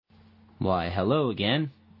Why, hello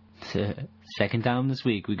again. Second time this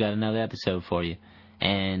week, we got another episode for you.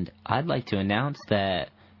 And I'd like to announce that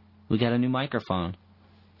we got a new microphone.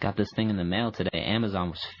 Got this thing in the mail today.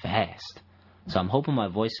 Amazon was fast. So I'm hoping my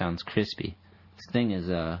voice sounds crispy. This thing is,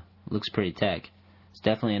 looks pretty tech. It's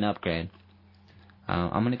definitely an upgrade.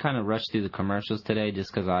 I'm going to kind of rush through the commercials today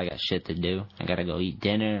just because I got shit to do. I got to go eat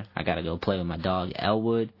dinner. I got to go play with my dog,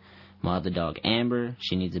 Elwood. My other dog, Amber.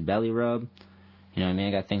 She needs a belly rub. You know what I mean?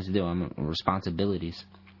 I got things to do. I'm responsibilities.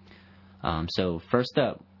 So first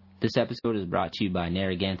up, this episode is brought to you by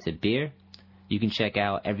Narragansett Beer. You can check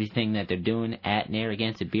out everything that they're doing at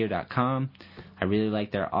narragansettbeer.com. I really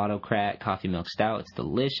like their Autocrat Coffee Milk Stout. It's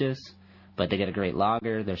delicious. But they got a great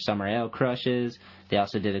lager. Their summer ale crushes. They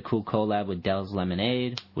also did a cool collab with Dell's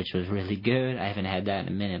Lemonade, which was really good. I haven't had that in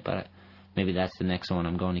a minute, but maybe that's the next one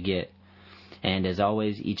I'm going to get. And as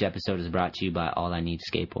always, each episode is brought to you by All I Need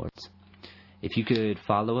Skateboards. If you could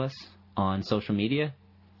follow us on social media,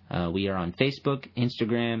 we are on Facebook,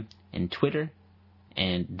 Instagram, and Twitter.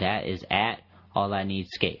 And that is at All I Need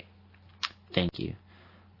Skate. Thank you.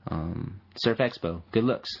 Surf Expo, good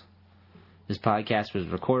looks. This podcast was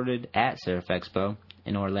recorded at Surf Expo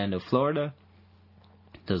in Orlando, Florida.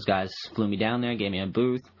 Those guys flew me down there, gave me a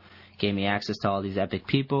booth, gave me access to all these epic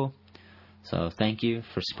people. So thank you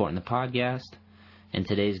for supporting the podcast. And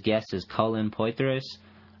today's guest is Cullen Poythress.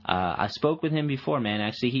 I spoke with him before, man.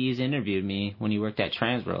 Actually, he's interviewed me when he worked at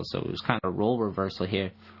Transworld, so it was kind of a role reversal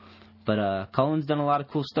here. But Cullen's done a lot of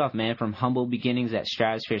cool stuff, man, from humble beginnings at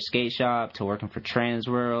Stratosphere Skate Shop to working for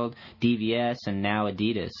Transworld, DVS, and now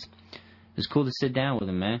Adidas. It was cool to sit down with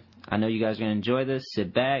him, man. I know you guys are going to enjoy this.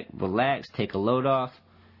 Sit back, relax, take a load off,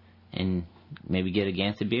 and maybe get a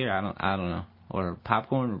Gansett beer. I don't know. Or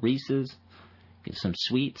popcorn, Reese's, get some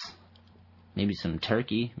sweets, maybe some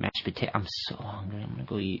turkey, mashed potato. I'm so hungry. I'm going to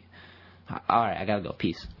go eat. All right, I got to go.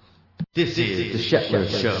 Peace. This is the Shetler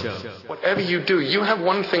Show. Whatever you do, you have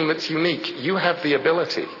one thing that's unique. You have the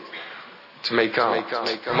ability to make art.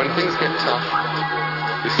 And when things get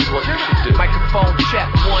tough, this is what you should do. Microphone check,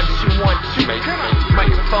 1, 2, 1, 2.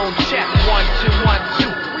 Microphone check, 1, 2, 1,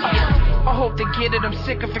 2. I hope they get it, I'm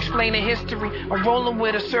sick of explaining history. I'm rolling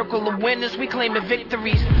with a circle of winners, we claiming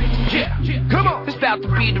victories. Yeah, come on. This about to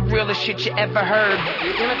be the realest shit you ever heard.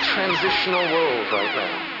 You're in a transitional world right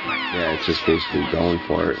now. Yeah, it's just basically going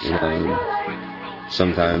for it, you know.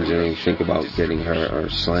 Sometimes you think about getting hurt or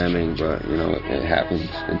slamming, but, you know, it happens.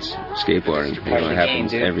 It's skateboarding. You know, it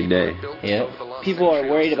happens every day. Yep. People are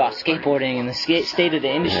worried about skateboarding and the state of the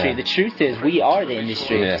industry. Yeah. The truth is, we are the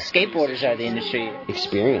industry. Yeah. Skateboarders are the industry.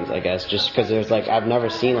 Experience, I guess, just because there's, like, I've never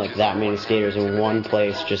seen, like, that many skaters in one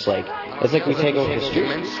place, just, like, it's like we take over the street.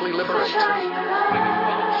 Immensely liberating.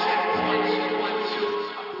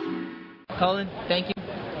 Cullen, thank you.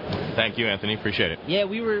 Thank you, Anthony. Appreciate it. Yeah,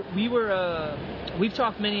 we've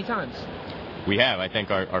talked many times. We have. I think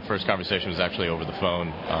our first conversation was actually over the phone,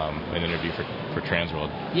 an interview for Transworld.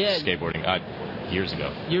 Yeah. Skateboarding, years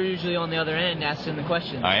ago. You're usually on the other end asking the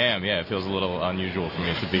questions. I am, yeah. It feels a little unusual for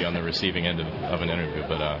me to be on the receiving end of an interview,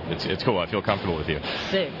 but it's cool. I feel comfortable with you.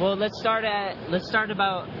 Sick. Well, let's start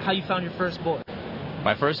about how you found your first board.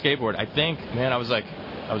 My first skateboard, I think, man, I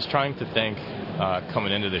was trying to think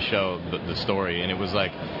coming into the show, the story, and it was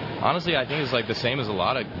like, honestly, I think it's like the same as a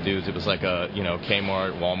lot of dudes. It was like a, you know,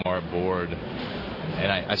 Kmart, Walmart board.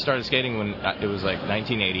 And I started skating when it was like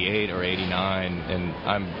 1988 or 89, and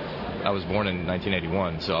I was born in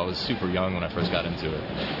 1981, so I was super young when I first got into it.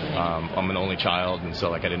 I'm an only child, and so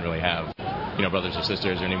like I didn't really have, you know, brothers or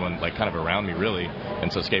sisters or anyone like kind of around me really.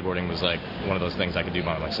 And so skateboarding was like one of those things I could do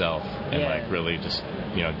by myself and like really just,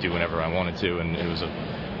 you know, do whenever I wanted to. And it was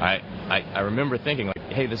I remember thinking like,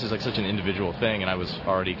 hey, this is like such an individual thing, and I was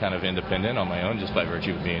already kind of independent on my own just by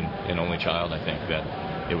virtue of being an only child. I think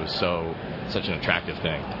that it was such an attractive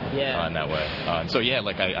thing in that way. And so yeah,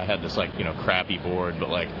 like I had this like, you know, crappy board, but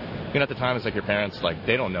like, you know, at the time it's like your parents, like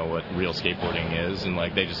they don't know what real skateboarding is, and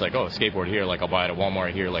like they just like, oh, skateboard here, like I'll buy it at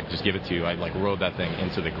Walmart here, like just give it to you. I like rode that thing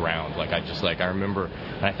into the ground. Like I remember,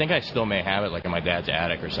 and I think I still may have it like in my dad's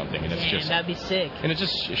attic or something, and it's just, that'd be sick. And it's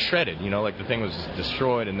just shredded, you know, like the thing was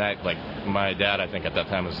destroyed, and that like my dad, I think at that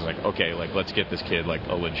time was like, okay, like let's get this kid like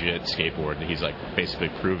a legit skateboard. He's like basically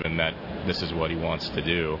proven that this is what he wants to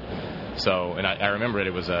do. So, and I remember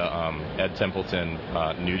it was a Ed Templeton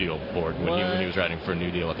New Deal board when he was riding for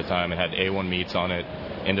New Deal at the time. It had A1 meets on it,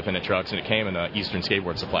 independent trucks, and it came in an Eastern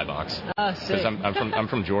Skateboard supply box. Because I'm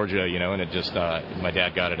from Georgia, you know, and it just my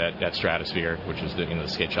dad got it at Stratosphere, which was the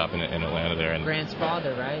skate shop in Atlanta there. And Grant's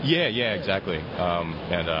father, right? Yeah, exactly.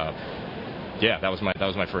 Yeah, that was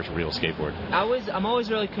my first real skateboard. I'm always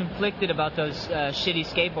really conflicted about those shitty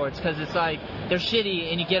skateboards, because it's like they're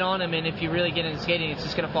shitty and you get on them, and if you really get into skating, it's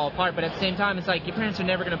just gonna fall apart. But at the same time, it's like your parents are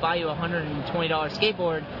never gonna buy you a $120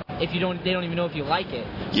 skateboard if they don't even know if you like it.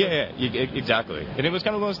 Yeah, exactly. And it was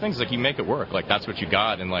kind of one of those things, like, you make it work. Like, that's what you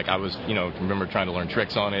got. And, like, I was, remember trying to learn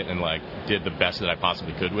tricks on it and, like, did the best that I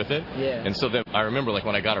possibly could with it. Yeah. And so then I remember, like,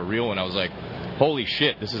 when I got a real one, I was like, holy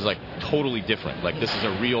shit, this is, like, totally different. Like, this is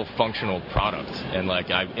a real functional product. And,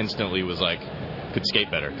 like, I instantly was like, could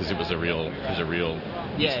skate better, because it was a real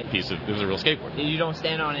piece of, it was a real skateboard. You don't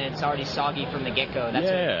stand on it, it's already soggy from the get-go. That's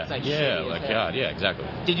it's like shitty as hell. God, yeah, exactly.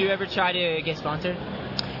 Did you ever try to get sponsored?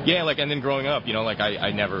 Yeah, like, and then growing up, like,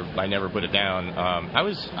 I never put it down.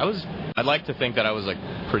 I'd like to think that I was, like,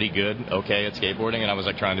 pretty good, okay at skateboarding, and I was,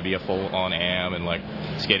 like, trying to be a full-on am and, like,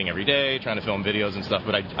 skating every day, trying to film videos and stuff,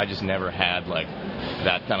 but I just never had, like,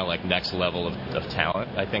 that kind of, like, next level of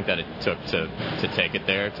talent. I think that it took to take it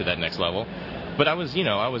there to that next level. But I was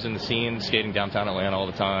in the scene, skating downtown Atlanta all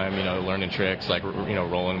the time, learning tricks, like,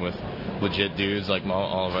 rolling with legit dudes, like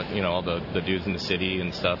all of the dudes in the city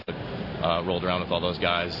and stuff. Rolled around with all those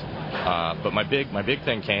guys. But my big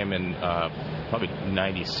thing came in probably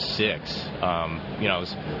 96. I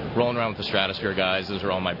was rolling around with the Stratosphere guys. Those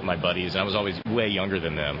were all my buddies, and I was always way younger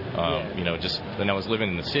than them. Then I was living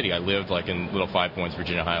in the city. I lived, like, in Little Five Points,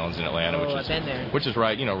 Virginia Highlands in Atlanta, which is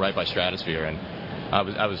right, right by Stratosphere. And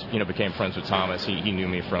I was became friends with Thomas. He knew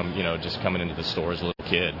me from, just coming into the store as a little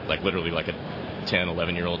kid, like, literally like a 10,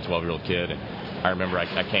 11-year-old, 12-year-old kid. And I remember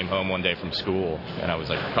I came home one day from school, and I was,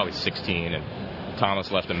 like, probably 16, and Thomas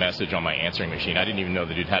left a message on my answering machine. I didn't even know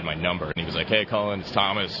the dude had my number, and he was like, "Hey, Cullen, it's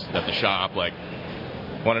Thomas at the shop. Like,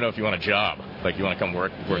 want to know if you want a job? Like, you want to come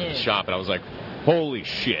work at the shop?" And I was like, holy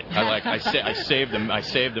shit! I saved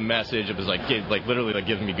the message. It was like literally, like,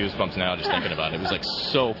 giving me goosebumps now just thinking about it. It was, like,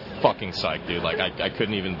 so fucking psyched, dude. Like, I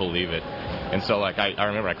couldn't even believe it. And so, like, I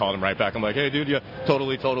remember I called him right back. I'm like, "Hey, dude, yeah,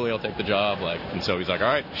 totally, I'll take the job." Like, and so he's like, "All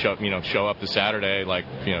right, show up this Saturday. Like,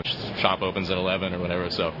 shop opens at 11 or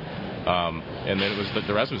whatever." So, and then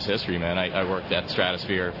the rest was history, man. I worked at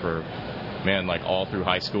Stratosphere for, man, like, all through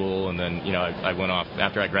high school, and then, I went off,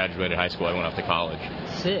 after I graduated high school, I went off to college.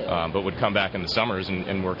 Sick. But would come back in the summers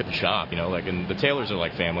and work at the shop, like, and the Taylors are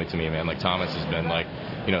like family to me, man. Like, Thomas has been, like,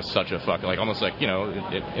 such a fucking, like, almost like, in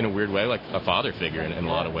a weird way, like a father figure in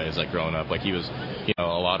a lot of ways, like, growing up. Like, he was, a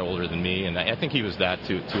lot older than me, and I think he was that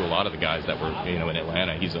to a lot of the guys that were, in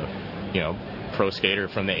Atlanta. He's a, pro skater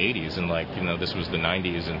from the 80s, and, like, this was the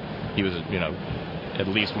 90s, and he was, at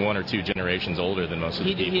least one or two generations older than most of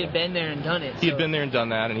the people. He had been there and done it. He had been there and done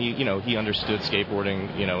that, and he understood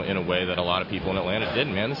skateboarding, in a way that a lot of people in Atlanta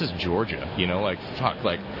didn't, man. This is Georgia, like, fuck,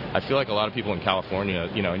 like, I feel like a lot of people in California,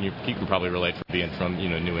 and you can probably relate from being from,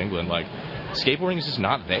 New England, like, skateboarding is just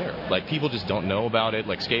not there. Like, people just don't know about it.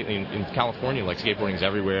 Like, in California, like, skateboarding's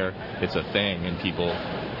everywhere. It's a thing, and people,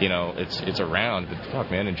 it's around. But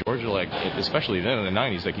fuck, man, in Georgia, like, especially then in the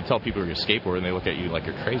 90s, like, you tell people you're a skateboarder and they look at you like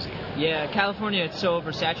you're crazy. Yeah, California, it's so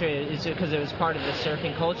oversaturated. It's because it was part of the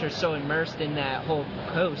surfing culture, so immersed in that whole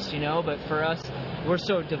coast, But for us, we're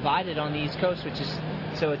so divided on the East Coast, which is,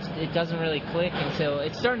 so it doesn't really click until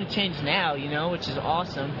it's starting to change now, which is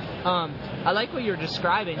awesome. I like what you're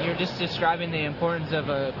describing. You're just describing the importance of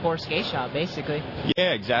a core skate shop, basically.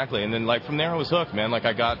 Yeah, exactly. And then, like, from there I was hooked, man. Like,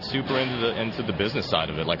 I got super into the business side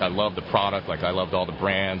of it. Like, I loved the product. Like, I loved all the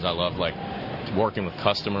brands. I loved, like, working with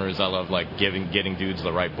customers. I loved, like, getting dudes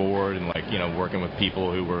the right board, and, like, working with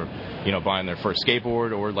people who were, buying their first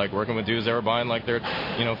skateboard, or, like, working with dudes that were buying, like, their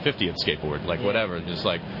 50th skateboard, like, whatever. Just,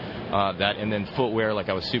 like, that, and then footwear. Like,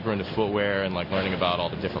 I was super into footwear and, like, learning about all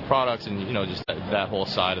the different products, and just that whole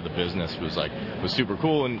side of the business was super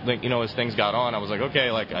cool. And, like, as things got on, I was like,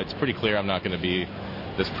 okay, like, it's pretty clear I'm not going to be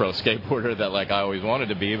this pro skateboarder that, like, I always wanted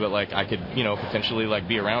to be, but, like, I could potentially, like,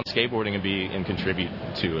 be around skateboarding and contribute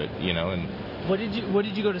to it, and what did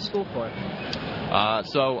you go to school for?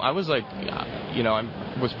 So I was, like,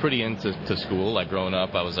 I was pretty into school. Like, growing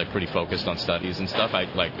up, I was, like, pretty focused on studies and stuff.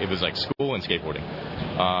 It was, like, school and skateboarding.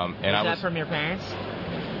 And was that from your parents?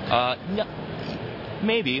 No,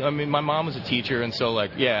 maybe. I mean, my mom was a teacher, and so,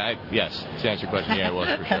 like, yes, to answer your question, yeah, it was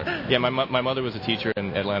for sure. Yeah, my mother was a teacher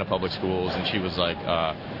in Atlanta public schools, and she was, like,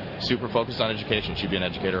 super focused on education. She'd been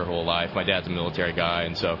an educator her whole life. My dad's a military guy,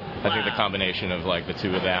 and so I think the combination of, like, the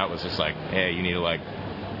two of that was just like, hey, you need to, like,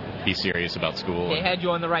 be serious about school. They had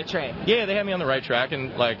you on the right track. Yeah, they had me on the right track,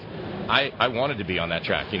 and, like, I wanted to be on that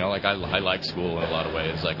track, like, I liked school in a lot of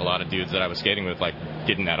ways. Like, a lot of dudes that I was skating with, like,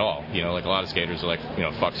 didn't at all, like, a lot of skaters are like,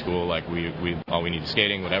 fuck school, like, we all we need is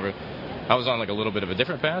skating, whatever. I was on, like, a little bit of a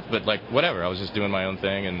different path, but, like, whatever, I was just doing my own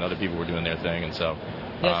thing, and other people were doing their thing, and so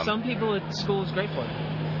Yeah, some people at school is great for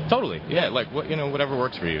them. Totally. Yeah, like whatever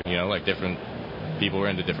works for you. Like different people are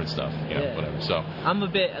into different stuff. Whatever. So I'm a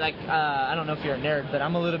bit like I don't know if you're a nerd, but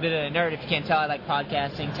I'm a little bit of a nerd. If you can't tell, I like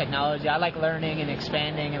podcasting, technology. I like learning and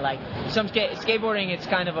expanding, and like some skateboarding, it's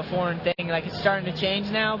kind of a foreign thing. Like it's starting to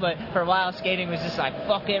change now, but for a while skating was just like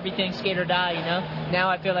fuck everything, skate or die. Now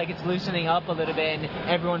I feel like it's loosening up a little bit, and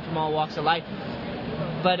everyone from all walks of life.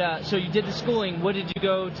 But so you did the schooling. What did you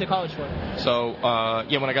go to college for? So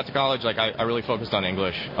when I got to college, like I really focused on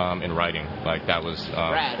English and writing. Like that was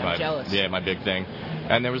rad. I'm jealous. Yeah, my big thing.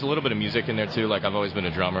 And there was a little bit of music in there too. Like I've always been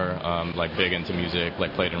a drummer, like big into music.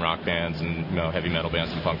 Like played in rock bands and heavy metal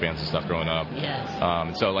bands and punk bands and stuff growing up.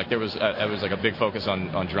 Yes. So like there was like a big focus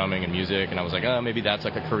on drumming and music, and I was like, maybe that's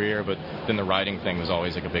like a career. But then the writing thing was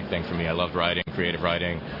always like a big thing for me. I loved writing, creative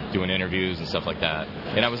writing, doing interviews and stuff like that.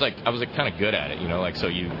 And I was like kind of good at it, Like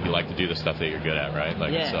so you like to do the stuff that you're good at, right?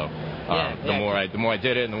 Like so. The more I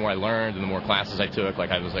did it, and the more I learned, and the more classes I took,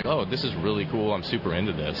 like I was like, oh, this is really cool. I'm super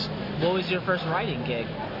into this. What was your first writing gig?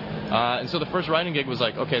 And so the first writing gig was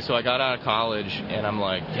like, okay, so I got out of college, and I'm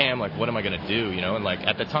like, damn, like what am I gonna do, And like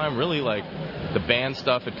at the time, really like the band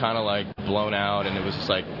stuff had kind of like blown out, and it was just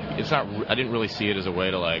like I didn't really see it as a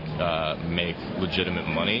way to like make legitimate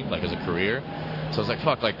money, like as a career. So I was like,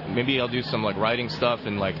 fuck, like maybe I'll do some like writing stuff,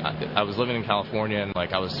 and like I was living in California, and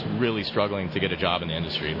like I was really struggling to get a job in the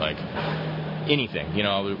industry, like anything,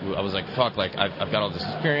 I was like, fuck, like I've got all this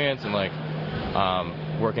experience, and like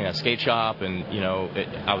working at a skate shop, and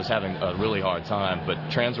I was having a really hard time. But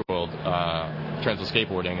Transworld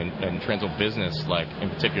Skateboarding and Transworld Business, like in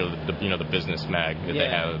particular, the business mag that they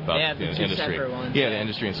have about the industry, the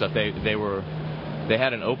industry and stuff, they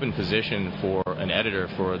had an open position for an editor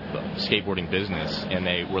for the skateboarding business, and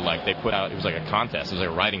they put out, it was like a contest, it was like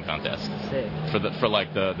a writing contest. Sick. For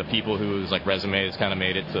the people whose like resumes kind of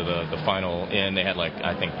made it to the final end. They had like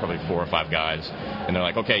I think probably 4 or 5 guys, and they're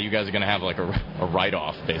like, okay, you guys are gonna have like a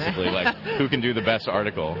write-off basically, like who can do the best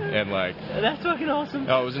article, and like that's fucking awesome.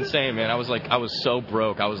 Oh, it was insane, man. I was so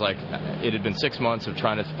broke. I was like, it had been 6 months of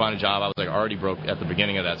trying to find a job. I was like already broke at the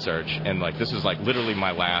beginning of that search, and like this was like literally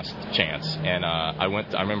my last chance. And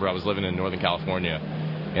I remember I was living in Northern California,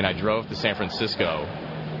 and I drove to San Francisco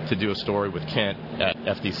to do a story with Kent at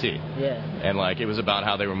FTC. Yeah. And like it was about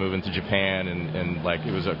how they were moving to Japan, and like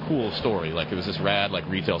it was a cool story. Like it was this rad like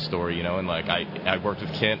retail story, and like I worked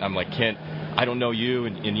with Kent. I'm like, Kent, I don't know you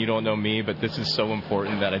and you don't know me, but this is so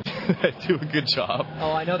important that I do a good job.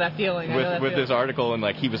 Oh, I know that feeling. With this article, and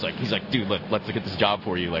like he's like, dude, let's get this job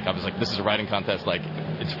for you. Like I was like, this is a writing contest, like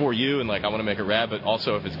it's for you, and like I want to make it rad, but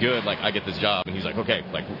also if it's good, like I get this job. And he's like, okay,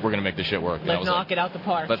 like we're gonna make this shit work. Let's knock it out the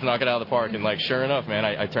park. Let's knock it out of the park. And like sure enough, man,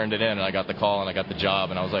 I turned it in, and I got the call, and I got the job,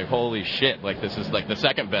 and I was like, holy shit, like this is like the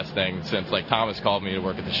second best thing since like Thomas called me to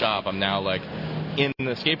work at the shop. I'm now like in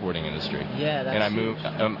the skateboarding industry. Yeah, that's and I moved.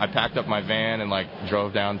 I packed up my van and like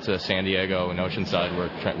drove down to San Diego and Oceanside where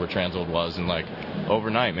Transworld was, and like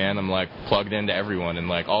overnight, man, I'm like plugged into everyone, and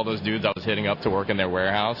like all those dudes I was hitting up to work in their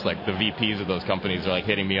warehouse, like the VPs of those companies are like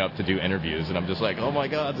hitting me up to do interviews, and I'm just like, oh my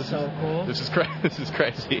god, this is so cool. This is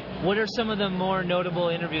crazy. What are some of the more notable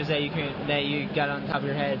interviews that you got on top of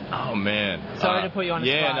your head? Oh man, sorry to put you on the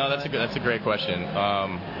spot. Yeah, no, that's a great question.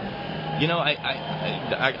 I'll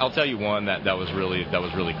tell you one that was really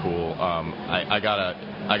cool. I got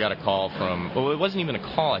a call from, well, it wasn't even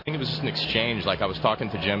a call. I think it was just an exchange. Like I was talking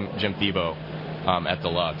to Jim Thiebaud at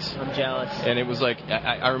Deluxe. I'm jealous. And it was like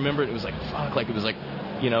I remember it was like fuck, like it was like,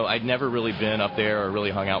 I'd never really been up there or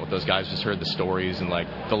really hung out with those guys. Just heard the stories, and like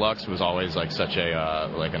Deluxe was always like such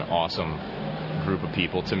a like an awesome group of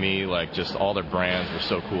people to me. Like just all their brands were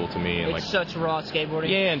so cool to me, and it's like such raw skateboarding.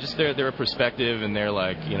 Yeah, and just their perspective and their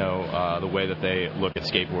like the way that they look at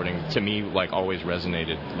skateboarding to me like always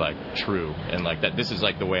resonated like true, and like that this is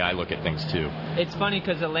like the way I look at things too. It's funny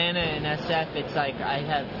because Atlanta and SF, it's like I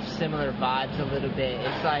have similar vibes a little bit.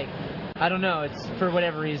 It's like I don't know, it's for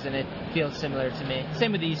whatever reason it feels similar to me.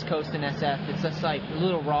 Same with the East Coast and SF. It's just like a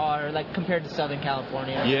little raw, or like compared to Southern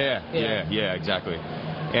California. Yeah, exactly.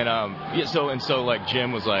 And so like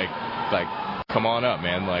Jim was like come on up,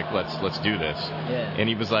 man, like let's do this. Yeah. And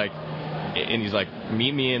he's like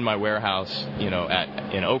meet me in my warehouse,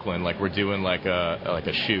 in Oakland, like we're doing like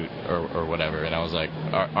a shoot or whatever. And I was like,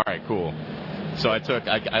 all right, cool. So I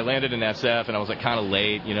landed in SF, and I was like kind of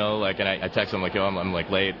late, like, and I texted him like, yo, I'm like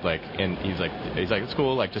late, like, and he's like, it's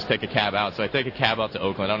cool, like, just take a cab out. So I take a cab out to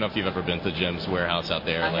Oakland. I don't know if you've ever been to Jim's warehouse out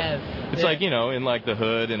there. I like, have. It's like, in like the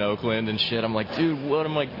hood in Oakland and shit. I'm like, dude, what?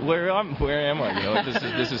 I'm like, where am I? Like,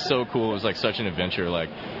 this is so cool. It was like such an adventure, like,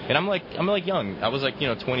 and I'm like young. I was like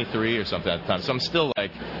 23 or something at the time, so I'm still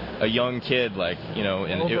like a young kid, like, you know,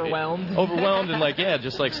 and overwhelmed and like, yeah,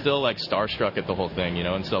 just like still like starstruck at the whole thing, you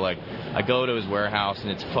know. And so like I go to his warehouse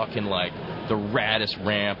and it's fucking like the raddest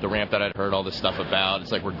ramp, the ramp that I'd heard all this stuff about.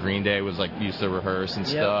 It's like where Green Day was like used to rehearse and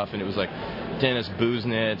stuff, and it was like Dennis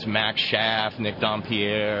Buznitz, Max Schaff, Nick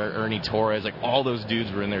Dompierre, Ernie Torres, like all those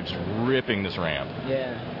dudes were in there just ripping this ramp.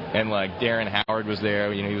 Yeah. And like Darren Howard was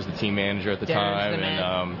there, you know, he was the team manager at the time,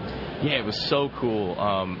 and yeah, it was so cool.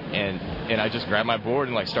 And I just grabbed my board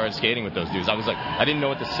and like started skating with those dudes. I was like, I didn't know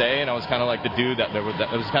what to say, and I was kind of like the dude that was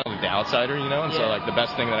kind of like the outsider, you know. And so like the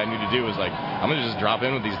best thing that I knew to do was like, I'm gonna just drop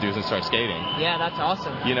in with these dudes and start skating. Yeah, that's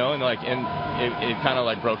awesome. You know, and like, and it kind of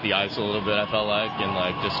like broke the ice a little bit, I felt like, and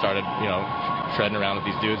like just started, you know, treading around with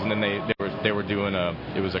these dudes. And then they were doing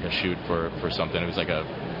it was like a shoot for something. It was like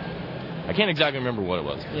I can't exactly remember what it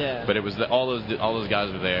was. Yeah. But it was all those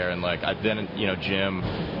guys were there, and like then you know Jim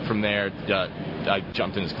from there. I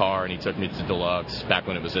jumped in his car and he took me to Deluxe back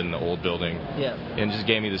when it was in the old building. Yeah. And just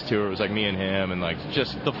gave me this tour. It was like me and him, and like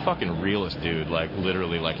just the fucking realest dude. Like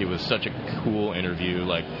literally, like it was such a cool interview.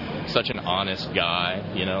 Like such an honest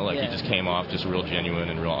guy, you know. Like he just came off just real genuine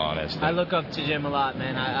and real honest. I look up to Jim a lot,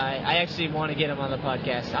 man. I actually want to get him on the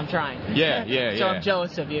podcast. I'm trying. Yeah. So I'm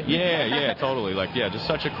jealous of you. Yeah, totally. Like just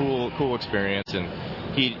such a cool experience, and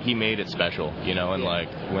he made it special, you know. And like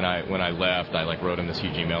when I left, I like wrote him this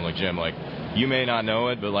huge email. I'm like, Jim, like you may not know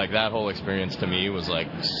it, but like that whole experience to me was like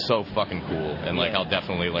so fucking cool, and like I'll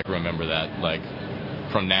definitely like remember that like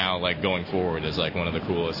from now like going forward as like one of the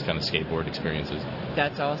coolest kind of skateboard experiences.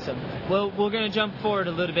 That's awesome. Well, we're gonna jump forward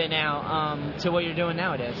a little bit now to what you're doing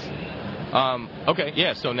nowadays. Okay,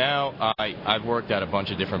 yeah, so now I've worked at a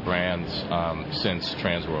bunch of different brands since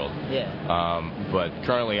Transworld. Yeah. But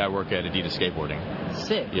currently I work at Adidas Skateboarding.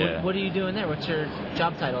 Sick. Yeah. What are you doing there? What's your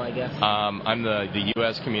job title, I guess? I'm the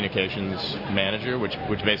U.S. Communications Manager,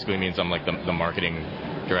 which basically means I'm like the marketing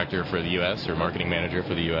director for the U.S. or marketing manager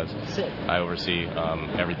for the U.S. Sick. I oversee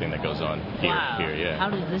everything that goes on here. Wow. Here, yeah. How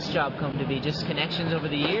did this job come to be? Just connections over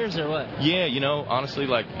the years, or what? Yeah, you know, honestly,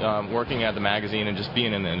 like working at the magazine and just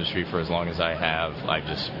being in the industry for as long as I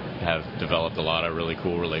just have developed a lot of really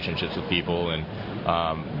cool relationships with people, and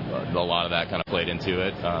a lot of that kind of played into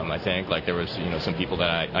it. I think like there was, you know, some people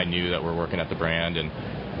that I knew that were working at the brand, and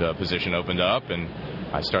the position opened up, and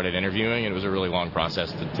I started interviewing, and it was a really long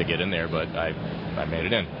process to get in there, but I made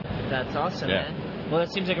it in. That's awesome, man. Well,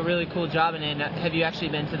 it seems like a really cool job. And have you actually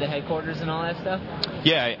been to the headquarters and all that stuff?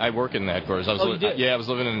 Yeah, I work in the headquarters. I was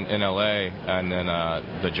living in L.A., and then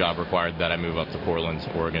the job required that I move up to Portland,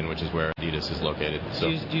 Oregon, which is where Adidas is located. So.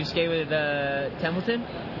 Do you stay with Templeton?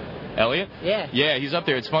 Elliot? Yeah. Yeah, he's up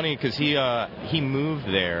there. It's funny because he moved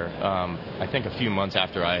there, I think a few months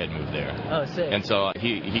after I had moved there. Oh, sick. And so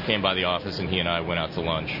he came by the office, and he and I went out to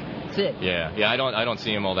lunch. Sick. Yeah. I don't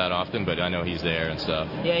see him all that often, but I know he's there and stuff.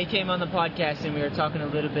 Yeah, he came on the podcast, and we were talking a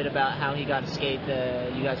little bit about how he got to skate.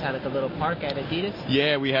 You guys had like a little park at Adidas?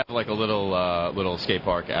 Yeah, we have like a little skate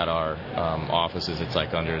park at our offices. It's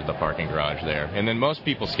like under the parking garage there. And then most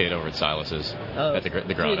people skate over at Silas's at the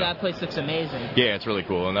Grotto. Dude, that place looks amazing. Yeah, it's really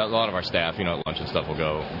cool. And a lot of our staff, you know, at lunch and stuff will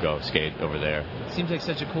go skate over there. Seems like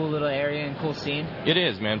such a cool little area and cool scene. It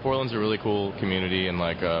is, man. Portland's a really cool community and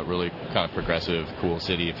like a really kind of progressive, cool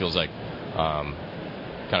city. It feels like kind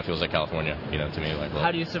of feels like California, you know, to me. Like,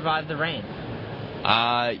 how do you survive the rain?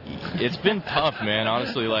 It's been tough, man.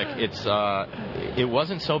 Honestly, like it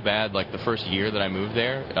wasn't so bad. Like the first year that I moved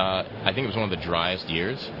there, I think it was one of the driest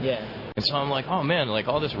years. Yeah. And so I'm like, oh man, like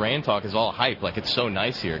all this rain talk is all hype. Like it's so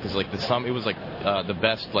nice here because like it was like the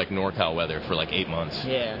best like NorCal weather for like 8 months.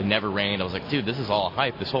 Yeah. It never rained. I was like, dude, this is all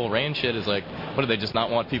hype. This whole rain shit is like, what do they just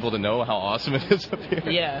not want people to know how awesome it is up here?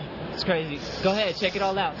 Yeah, it's crazy. Go ahead, check it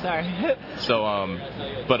all out. Sorry. So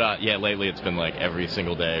yeah, lately it's been like every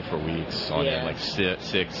single day for weeks on end, like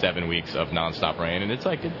 6-7 weeks of nonstop rain, and it's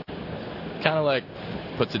like it kind of like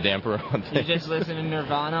puts a damper on things. You just listen to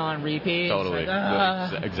Nirvana on repeat. Totally.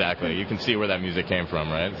 Like, exactly. You can see where that music came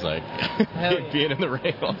from, right? It's like being in the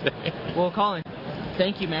rain all day. Well, Colin,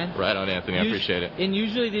 thank you, man. Right on, Anthony. I appreciate it. And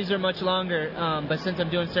usually these are much longer, but since I'm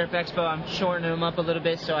doing Surf Expo, I'm shortening them up a little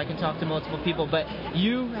bit so I can talk to multiple people. But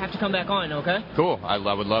you have to come back on, okay? Cool. I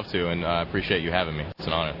would love to, and I appreciate you having me. It's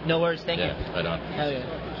an honor. No worries. Thank you. Right on. Hell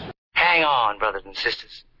yeah. Hang on, brothers and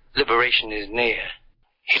sisters. Liberation is near.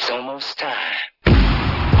 It's almost time.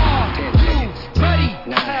 Ready?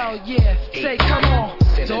 Hell yeah. Say come on.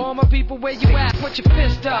 To all my people, where you at? Put your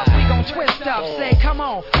fist up. We gon' twist up. Say come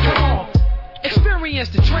on. Come on. Experience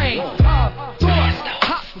the train. Up, north,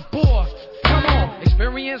 hop for board. Come on.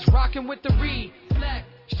 Experience rocking with the reed.